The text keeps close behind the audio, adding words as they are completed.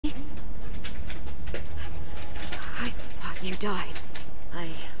You died. I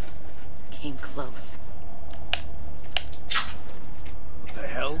came close. What the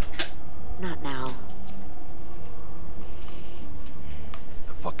hell? Not now.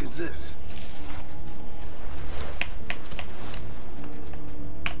 The fuck is this?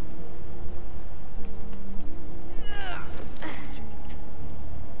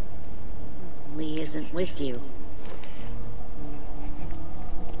 Lee isn't with you.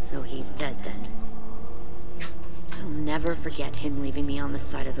 So he's dead then. I'll never forget him leaving me on the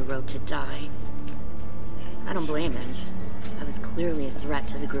side of the road to die. I don't blame him. I was clearly a threat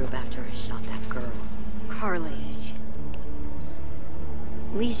to the group after I shot that girl. Carly.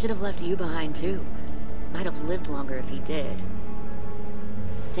 Lee should have left you behind too. Might have lived longer if he did.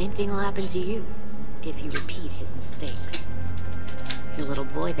 Same thing will happen to you, if you repeat his mistakes. Your little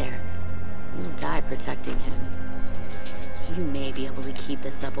boy there, you'll die protecting him. You may be able to keep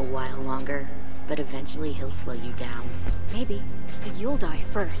this up a while longer, but eventually he'll slow you down. Maybe, but you'll die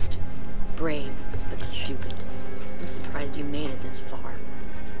first. Brave, but stupid. I'm surprised you made it this far.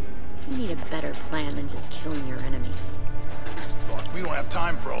 You need a better plan than just killing your enemies. Fuck, we don't have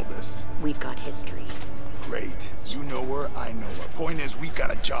time for all this. We've got history. Great. You know her, I know her. Point is, we've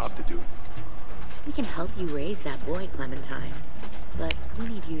got a job to do. We can help you raise that boy, Clementine. But we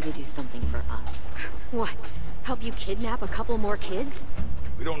need you to do something for us. What? Help you kidnap a couple more kids?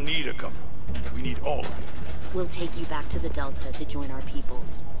 We don't need a couple. We need all of it. We'll take you back to the Delta to join our people.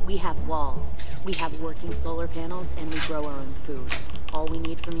 We have walls, we have working solar panels, and we grow our own food. All we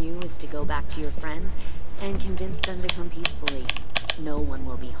need from you is to go back to your friends and convince them to come peacefully. No one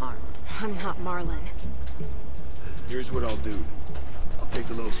will be harmed. I'm not Marlon. Here's what I'll do. I'll take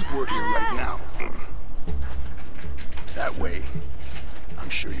a little squirt here right now. That way, I'm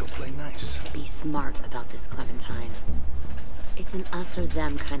sure you'll play nice. Be smart about this, Clementine. It's an us or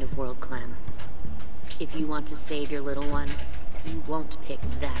them kind of world, Clem. If you want to save your little one, you won't pick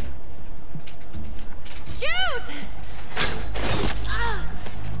them. Shoot!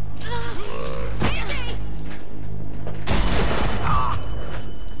 Easy!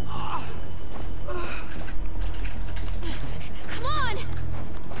 Come on!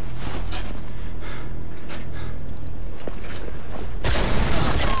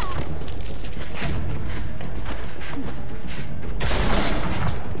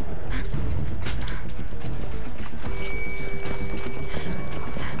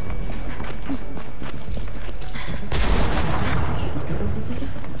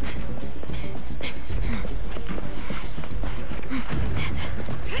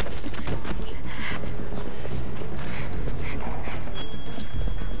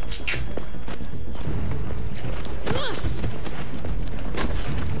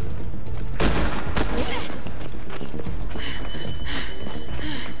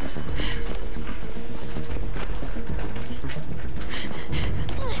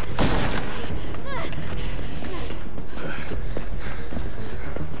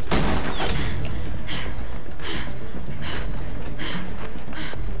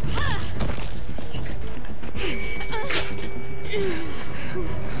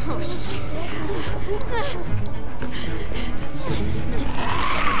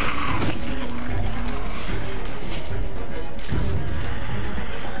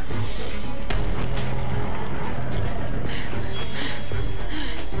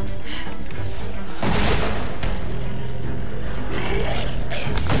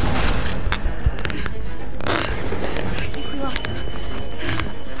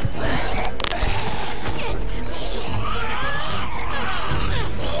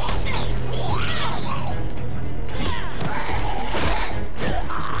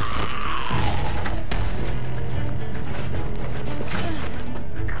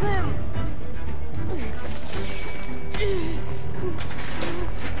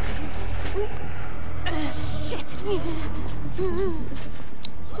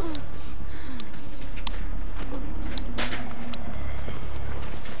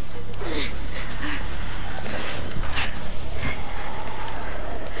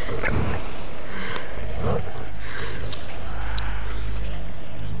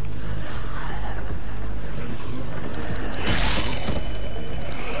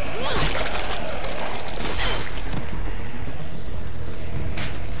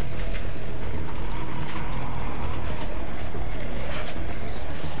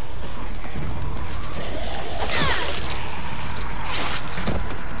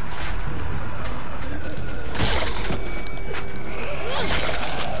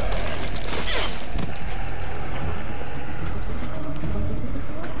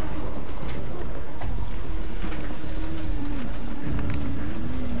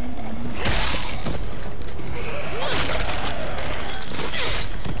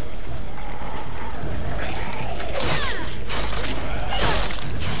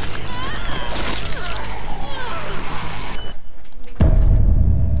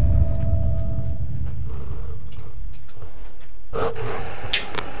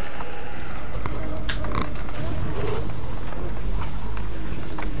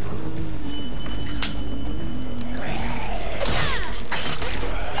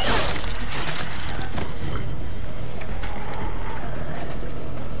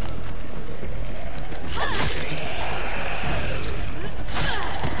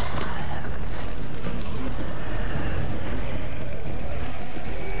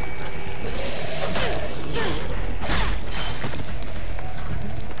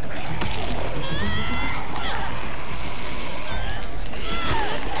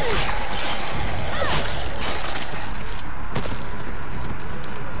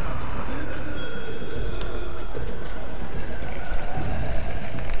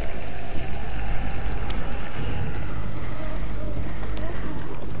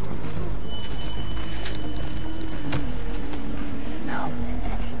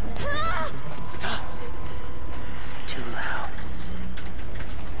 now. Stop. Too loud.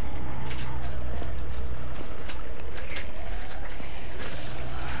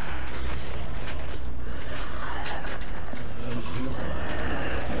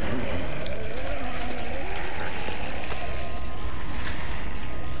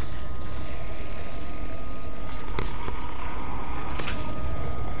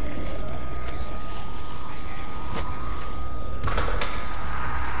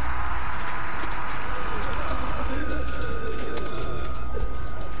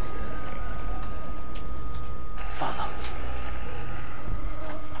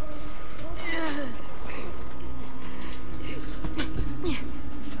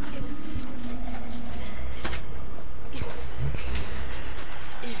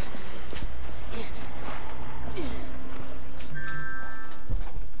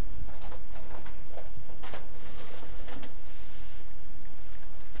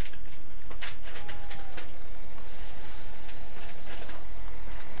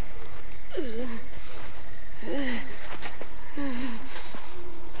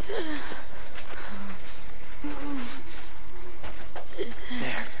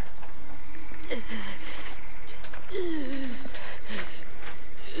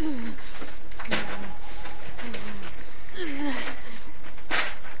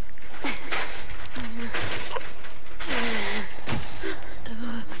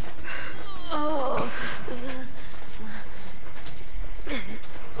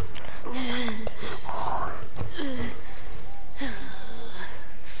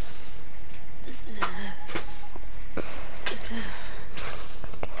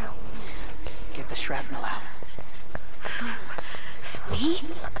 Get the shrapnel out. Me?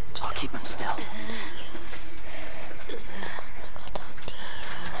 I'll keep him still.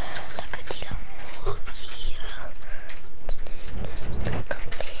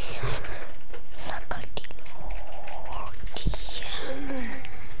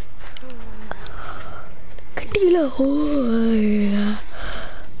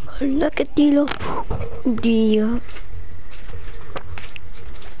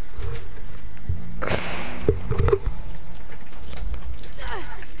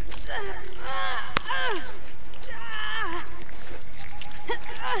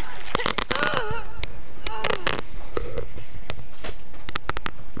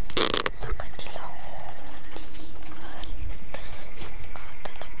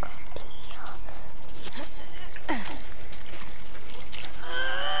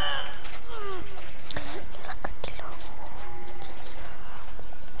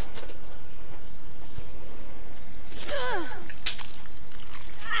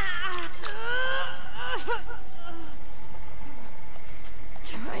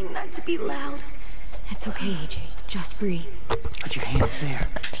 Trying not to be loud. It's okay, AJ. Just breathe. Put your hands there.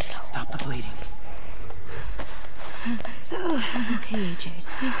 Stop the bleeding. It's okay, AJ.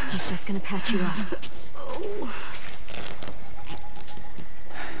 He's just gonna patch you up.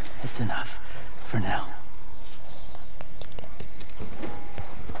 It's enough. For now.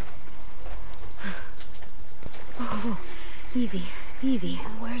 Whoa. Easy. Easy.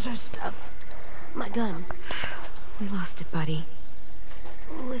 Where's our stuff? My gun. We lost it, buddy.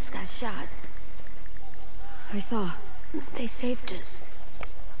 Louis got shot. I saw. They saved us.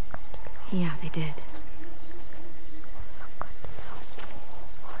 Yeah, they did.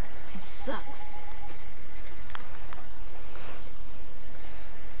 It sucks.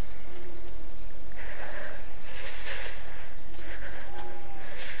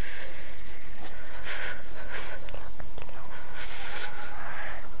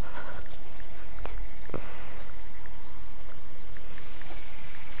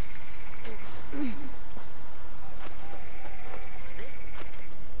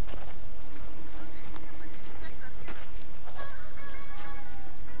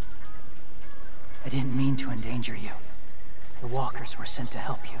 I didn't mean to endanger you. The walkers were sent to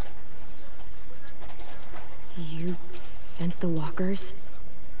help you. You sent the walkers?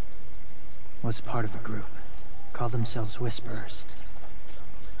 Was part of a group. Call themselves Whisperers.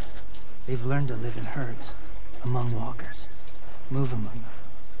 They've learned to live in herds, among walkers. Move among them.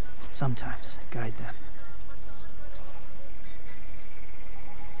 Sometimes guide them.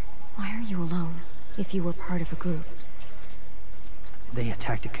 Why are you alone, if you were part of a group? They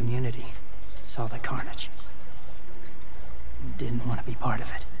attacked a community. Saw the carnage. Didn't want to be part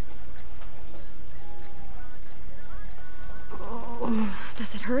of it.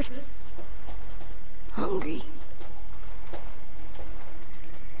 Does it hurt? Hungry.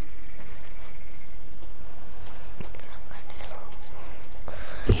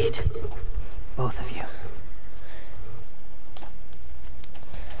 Eat. Both of you.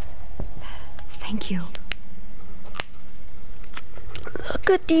 Thank you.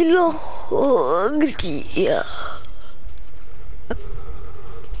 Nakatilo dia.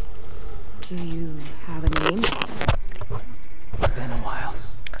 Do you have a name? Been a while.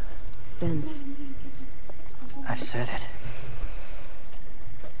 Since... I've said it.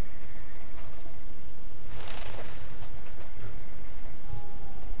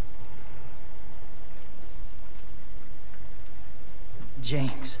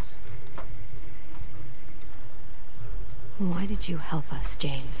 James. Why did you help us,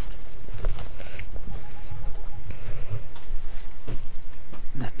 James?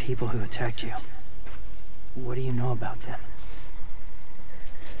 The people who attacked you. What do you know about them?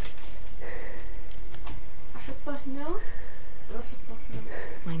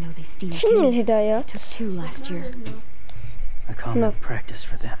 I know they steal شنو kids. الهدايات؟ Took 2 last year. A common practice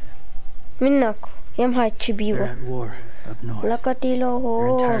for them. منك يم هاي They're تشبيوه. at war up north. Their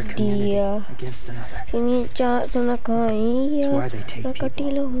Nakatilo entire community dia. against another. Ini cak It's why tunakai. they take people.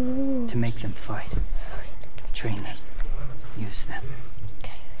 Nakatilo. To make them fight. Train them. Use them.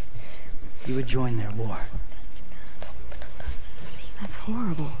 You would join their war. That's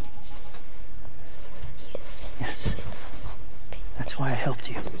horrible. Yes. That's why I helped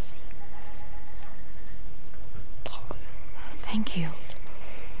you. Thank you.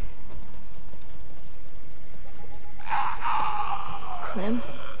 Clem?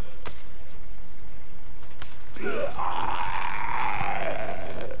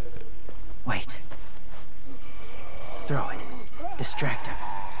 Wait. Throw it. Distract him.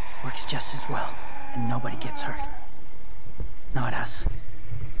 Works just as well, and nobody gets hurt. Not us.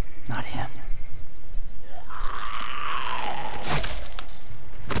 Not him.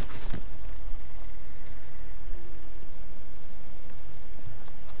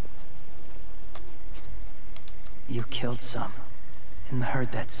 You killed some, in the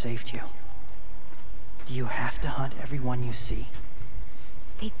herd that saved you. Do you have to hunt everyone you see?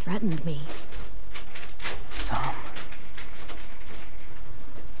 They threatened me. Some.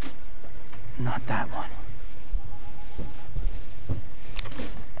 Not that one.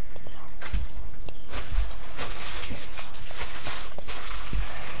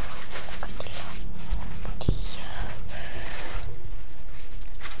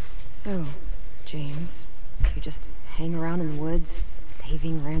 So, James, you just hang around in the woods,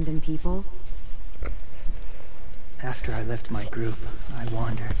 saving random people? After I left my group, I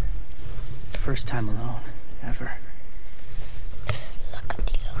wandered. First time alone, ever.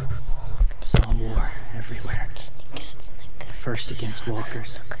 Saw war everywhere. First against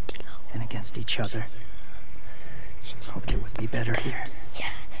walkers, and against each other. Hoped it would be better here.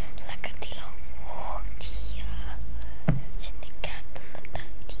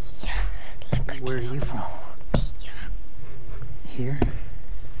 Where are you from? Here?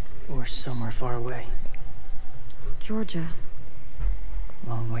 Or somewhere far away? Georgia.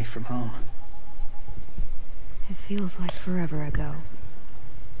 Long way from home. It feels like forever ago.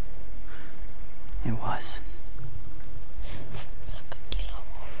 It was.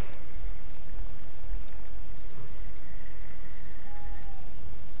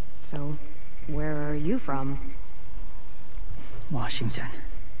 So, where are you from? Washington.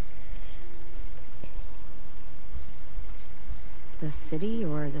 The city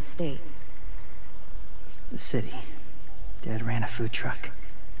or the state? The city. Dad ran a food truck.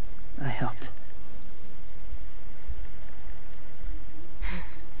 I helped.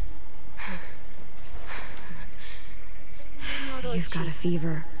 You've got a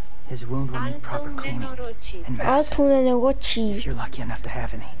fever. His wound will need proper cleaning and medicine, عطونا نوتشي. if you're lucky enough to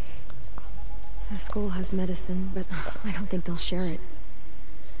have any. The school has medicine, but I don't think they'll share it.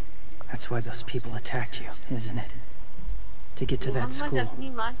 That's why those people attacked you, isn't it? To get to that school,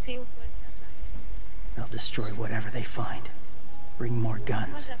 they'll destroy whatever they find. Bring more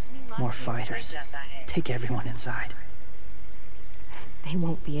guns, more fighters. Take everyone inside. They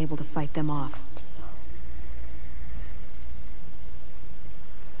won't be able to fight them off.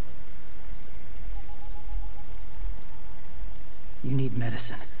 You need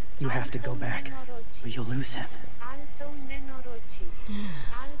medicine. You have to go back, or you'll lose him.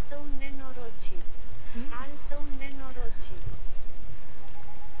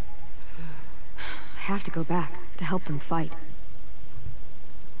 I have to go back to help them fight.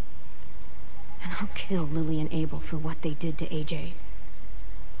 And I'll kill Lily and Abel for what they did to AJ.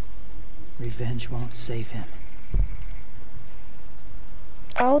 Revenge won't save him.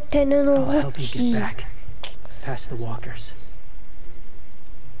 عطونا I'll help you get نوتشي. back. Past the walkers.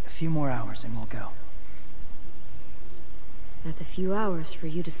 A few more hours and we'll go. That's a few hours for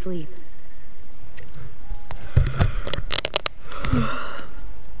you to sleep.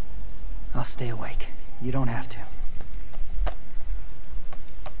 I'll I'll stay awake. You don't have to.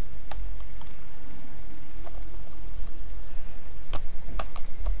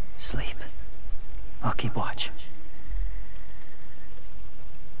 Sleep. I'll keep watch.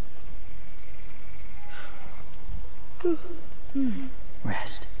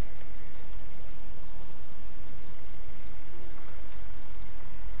 Rest.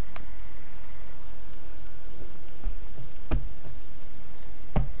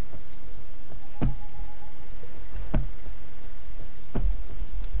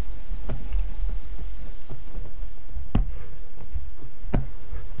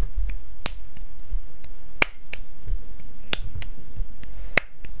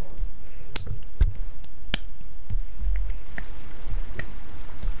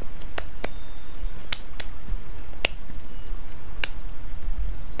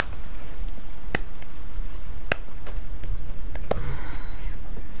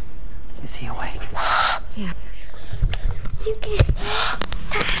 Is he awake? Yeah. You can't.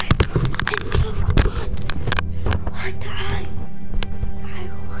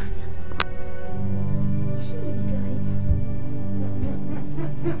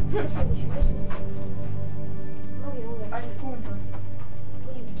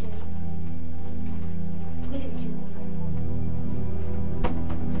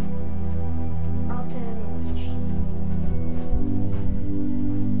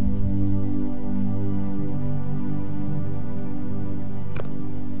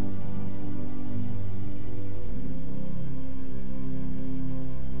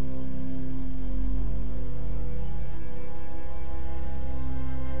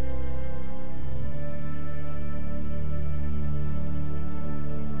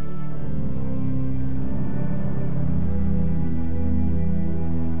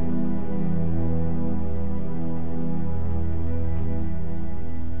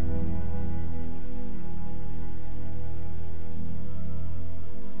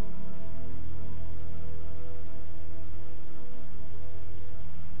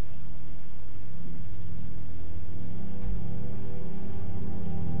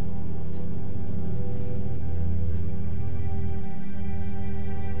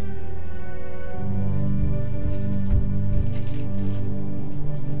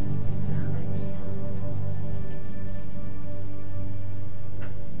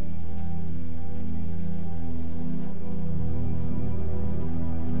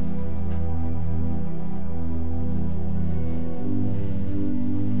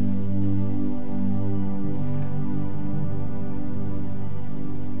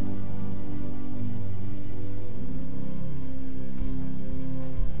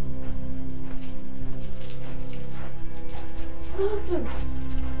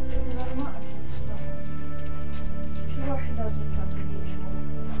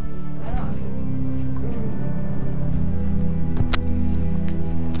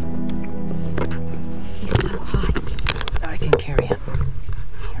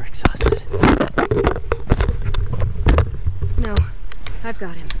 I've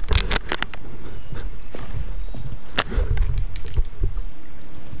got him.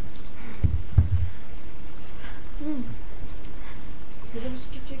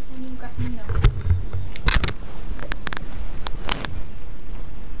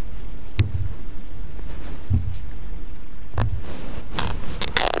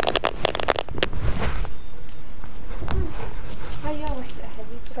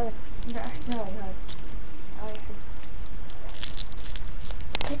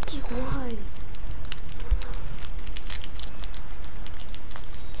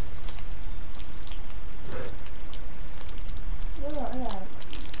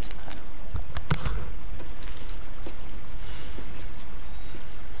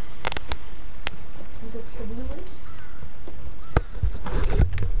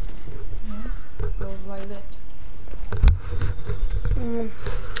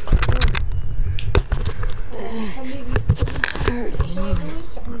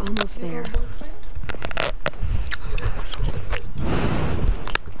 We're almost there.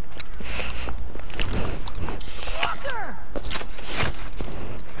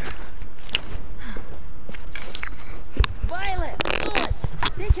 Violet! Louis!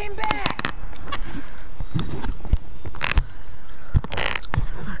 They came back!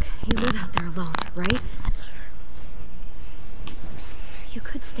 Look, you live out there alone, right? You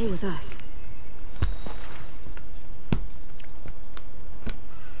could stay with us.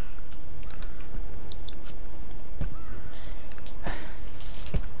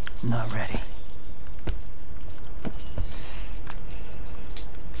 Not ready.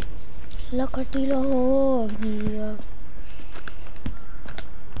 La cartilla ho gaya.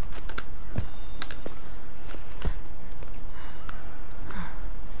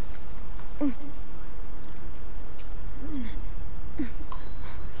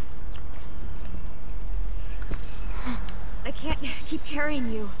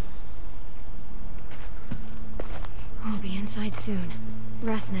 carrying you. We'll be inside soon.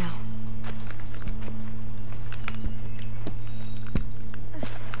 Rest now.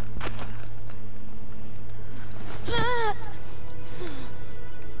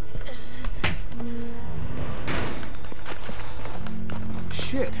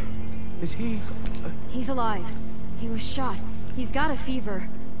 Shit. Is he... He's alive. He was shot. He's got a fever.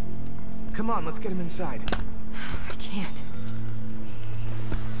 Come on, let's get him inside. I can't.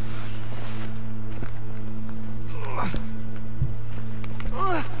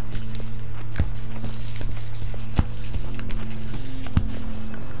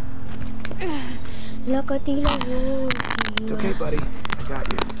 It's okay, buddy. I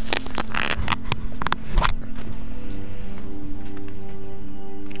got you.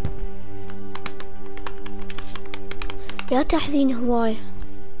 لا تحزين هواية.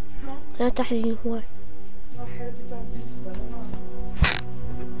 لا تحزين هواية.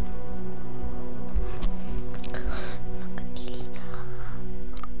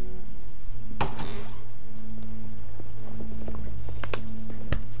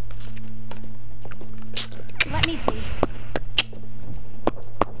 Let me see.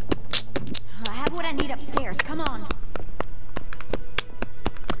 I have what I need upstairs. Come on.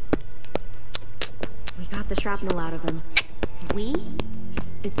 We got the shrapnel out of him. We?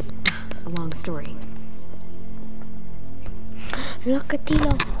 It's a long story.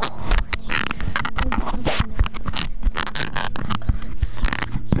 Lakatila.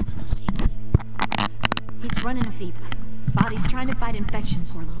 He's running a fever. Body's trying to fight infection,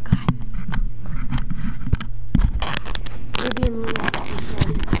 poor little guy. Ruby and Louise will take care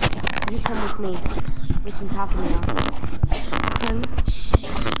of you. You come with me. We can talk in the office. Clem, shh.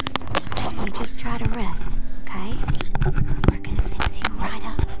 You just try to rest, okay? We're gonna fix you right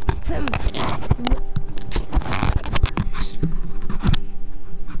up. Clem.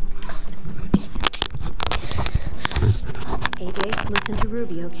 AJ, listen to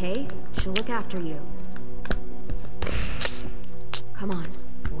Ruby, okay? She'll look after you. Come on.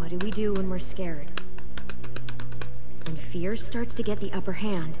 What do we do when we're scared? When fear starts to get the upper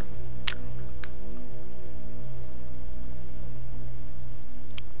hand.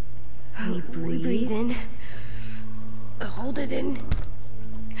 We breathe in. Hold it in.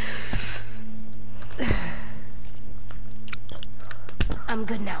 I'm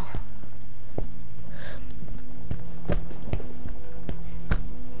good now.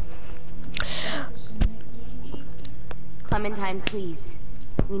 Clementine, please.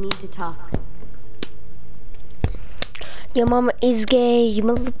 We need to talk. Your mama is gay, you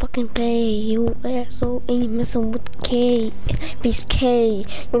motherfucking pay, you asshole, and you messing with K. Peace K,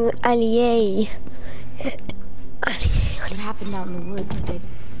 you allié. What happened out in the woods? I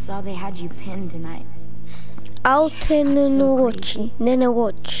saw they had you pinned and I... Out in the watch, then I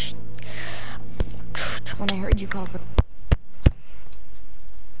watch. When I heard you call for...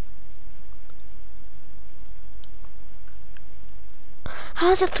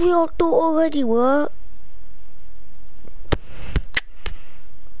 How's that 302 already, what?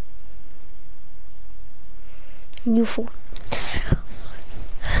 You fool.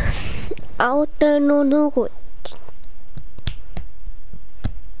 Out there, no good.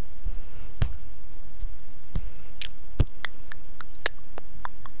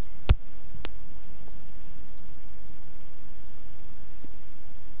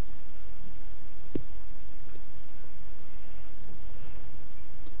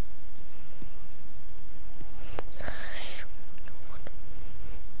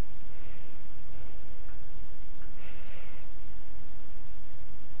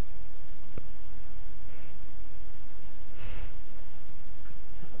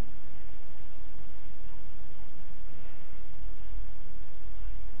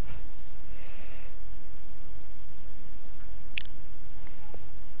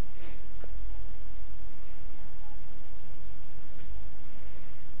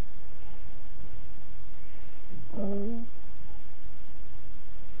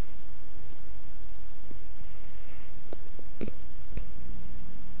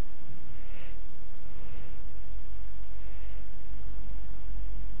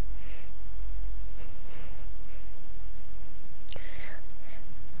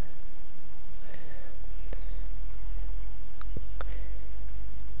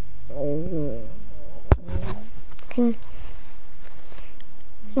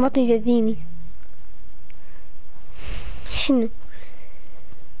 ما تجديني شنو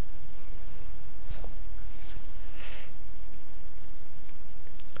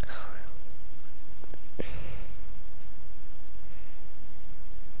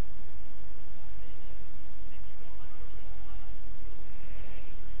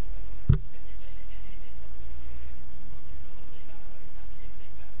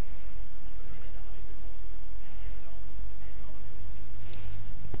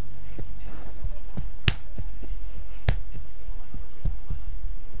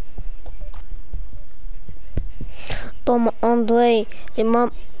Tom André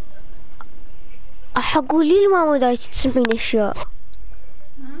المام قولي لي ماما دا تسمعين اشياء.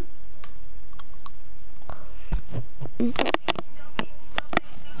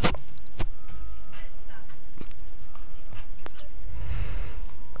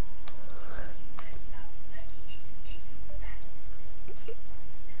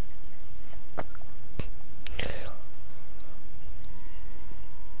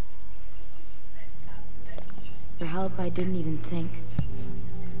 For help, I didn't even think.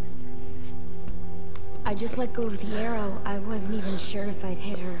 I just let go of the arrow. I wasn't even sure if I'd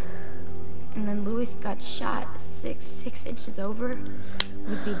hit her. And then Louis got shot 6 inches over.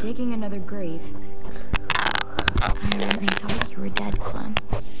 We'd be digging another grave. I really thought you were dead, Clem.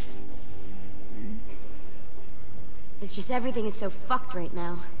 It's just everything is so fucked right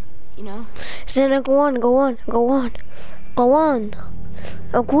now, you know? Senna, go on.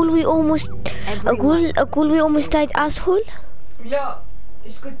 أقول we almost died, asshole. Yeah,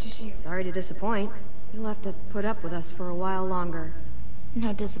 it's good to see you. Sorry to disappoint. You'll have to put up with us for a while longer.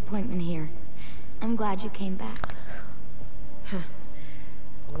 No disappointment here. I'm glad you came back.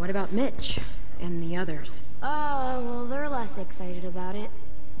 What about Mitch and the others? Oh, well, they're less excited about it.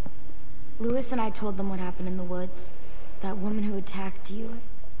 Louis and I told them what happened in the woods. That woman who attacked you.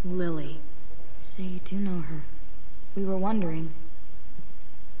 Lily. So you do know her. We were wondering.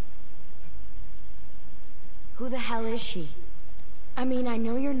 Who the hell is she? I mean, I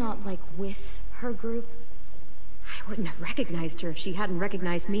know you're not, like, with her group. I wouldn't have recognized her if she hadn't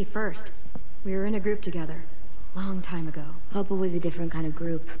recognized me first. We were in a group together. Long time ago. Hope it was a different kind of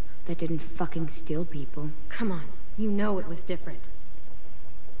group that didn't fucking steal people. Come on, you know it was different.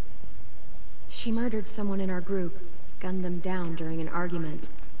 She murdered someone in our group, gunned them down during an argument.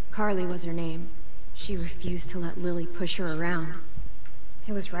 Carly was her name. She refused to let Lily push her around.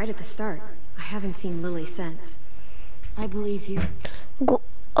 It was right at the start. I haven't seen Lily since. I believe you. Go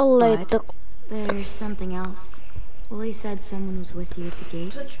Allah. But there's something else. Lily said someone was with you at the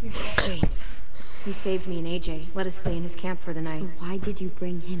gates. James. He saved me and AJ. Let us stay in his camp for the night. Why did you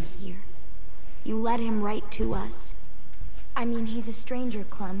bring him here? You led him right to us. I mean, he's a stranger,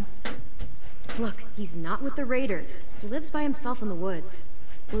 Clem. Look, he's not with the raiders. He lives by himself in the woods.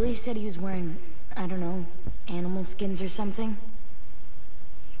 Lily said he was wearing, I don't know, animal skins or something.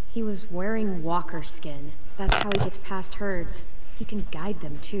 He was wearing walker skin. That's how he gets past herds. He can guide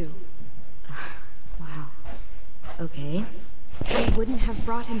them, too. Wow. Okay. I wouldn't have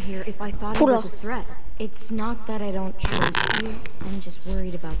brought him here if I thought he was a threat. It's not that I don't trust you. I'm just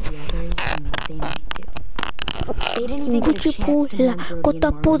worried about the others and what they might do. They didn't even get a chance to hunt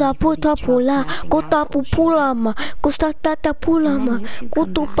Brody and Marley before these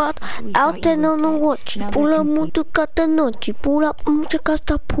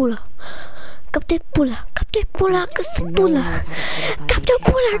Captain Pula, Captain Pula, Captain Pula, Captain Pula, Captain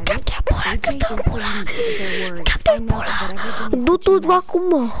Pula, Captain Pula, Captain Pula. Du tu aku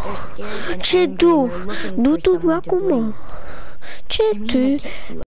mau. Ce tu, du tu aku mau. Ce tu.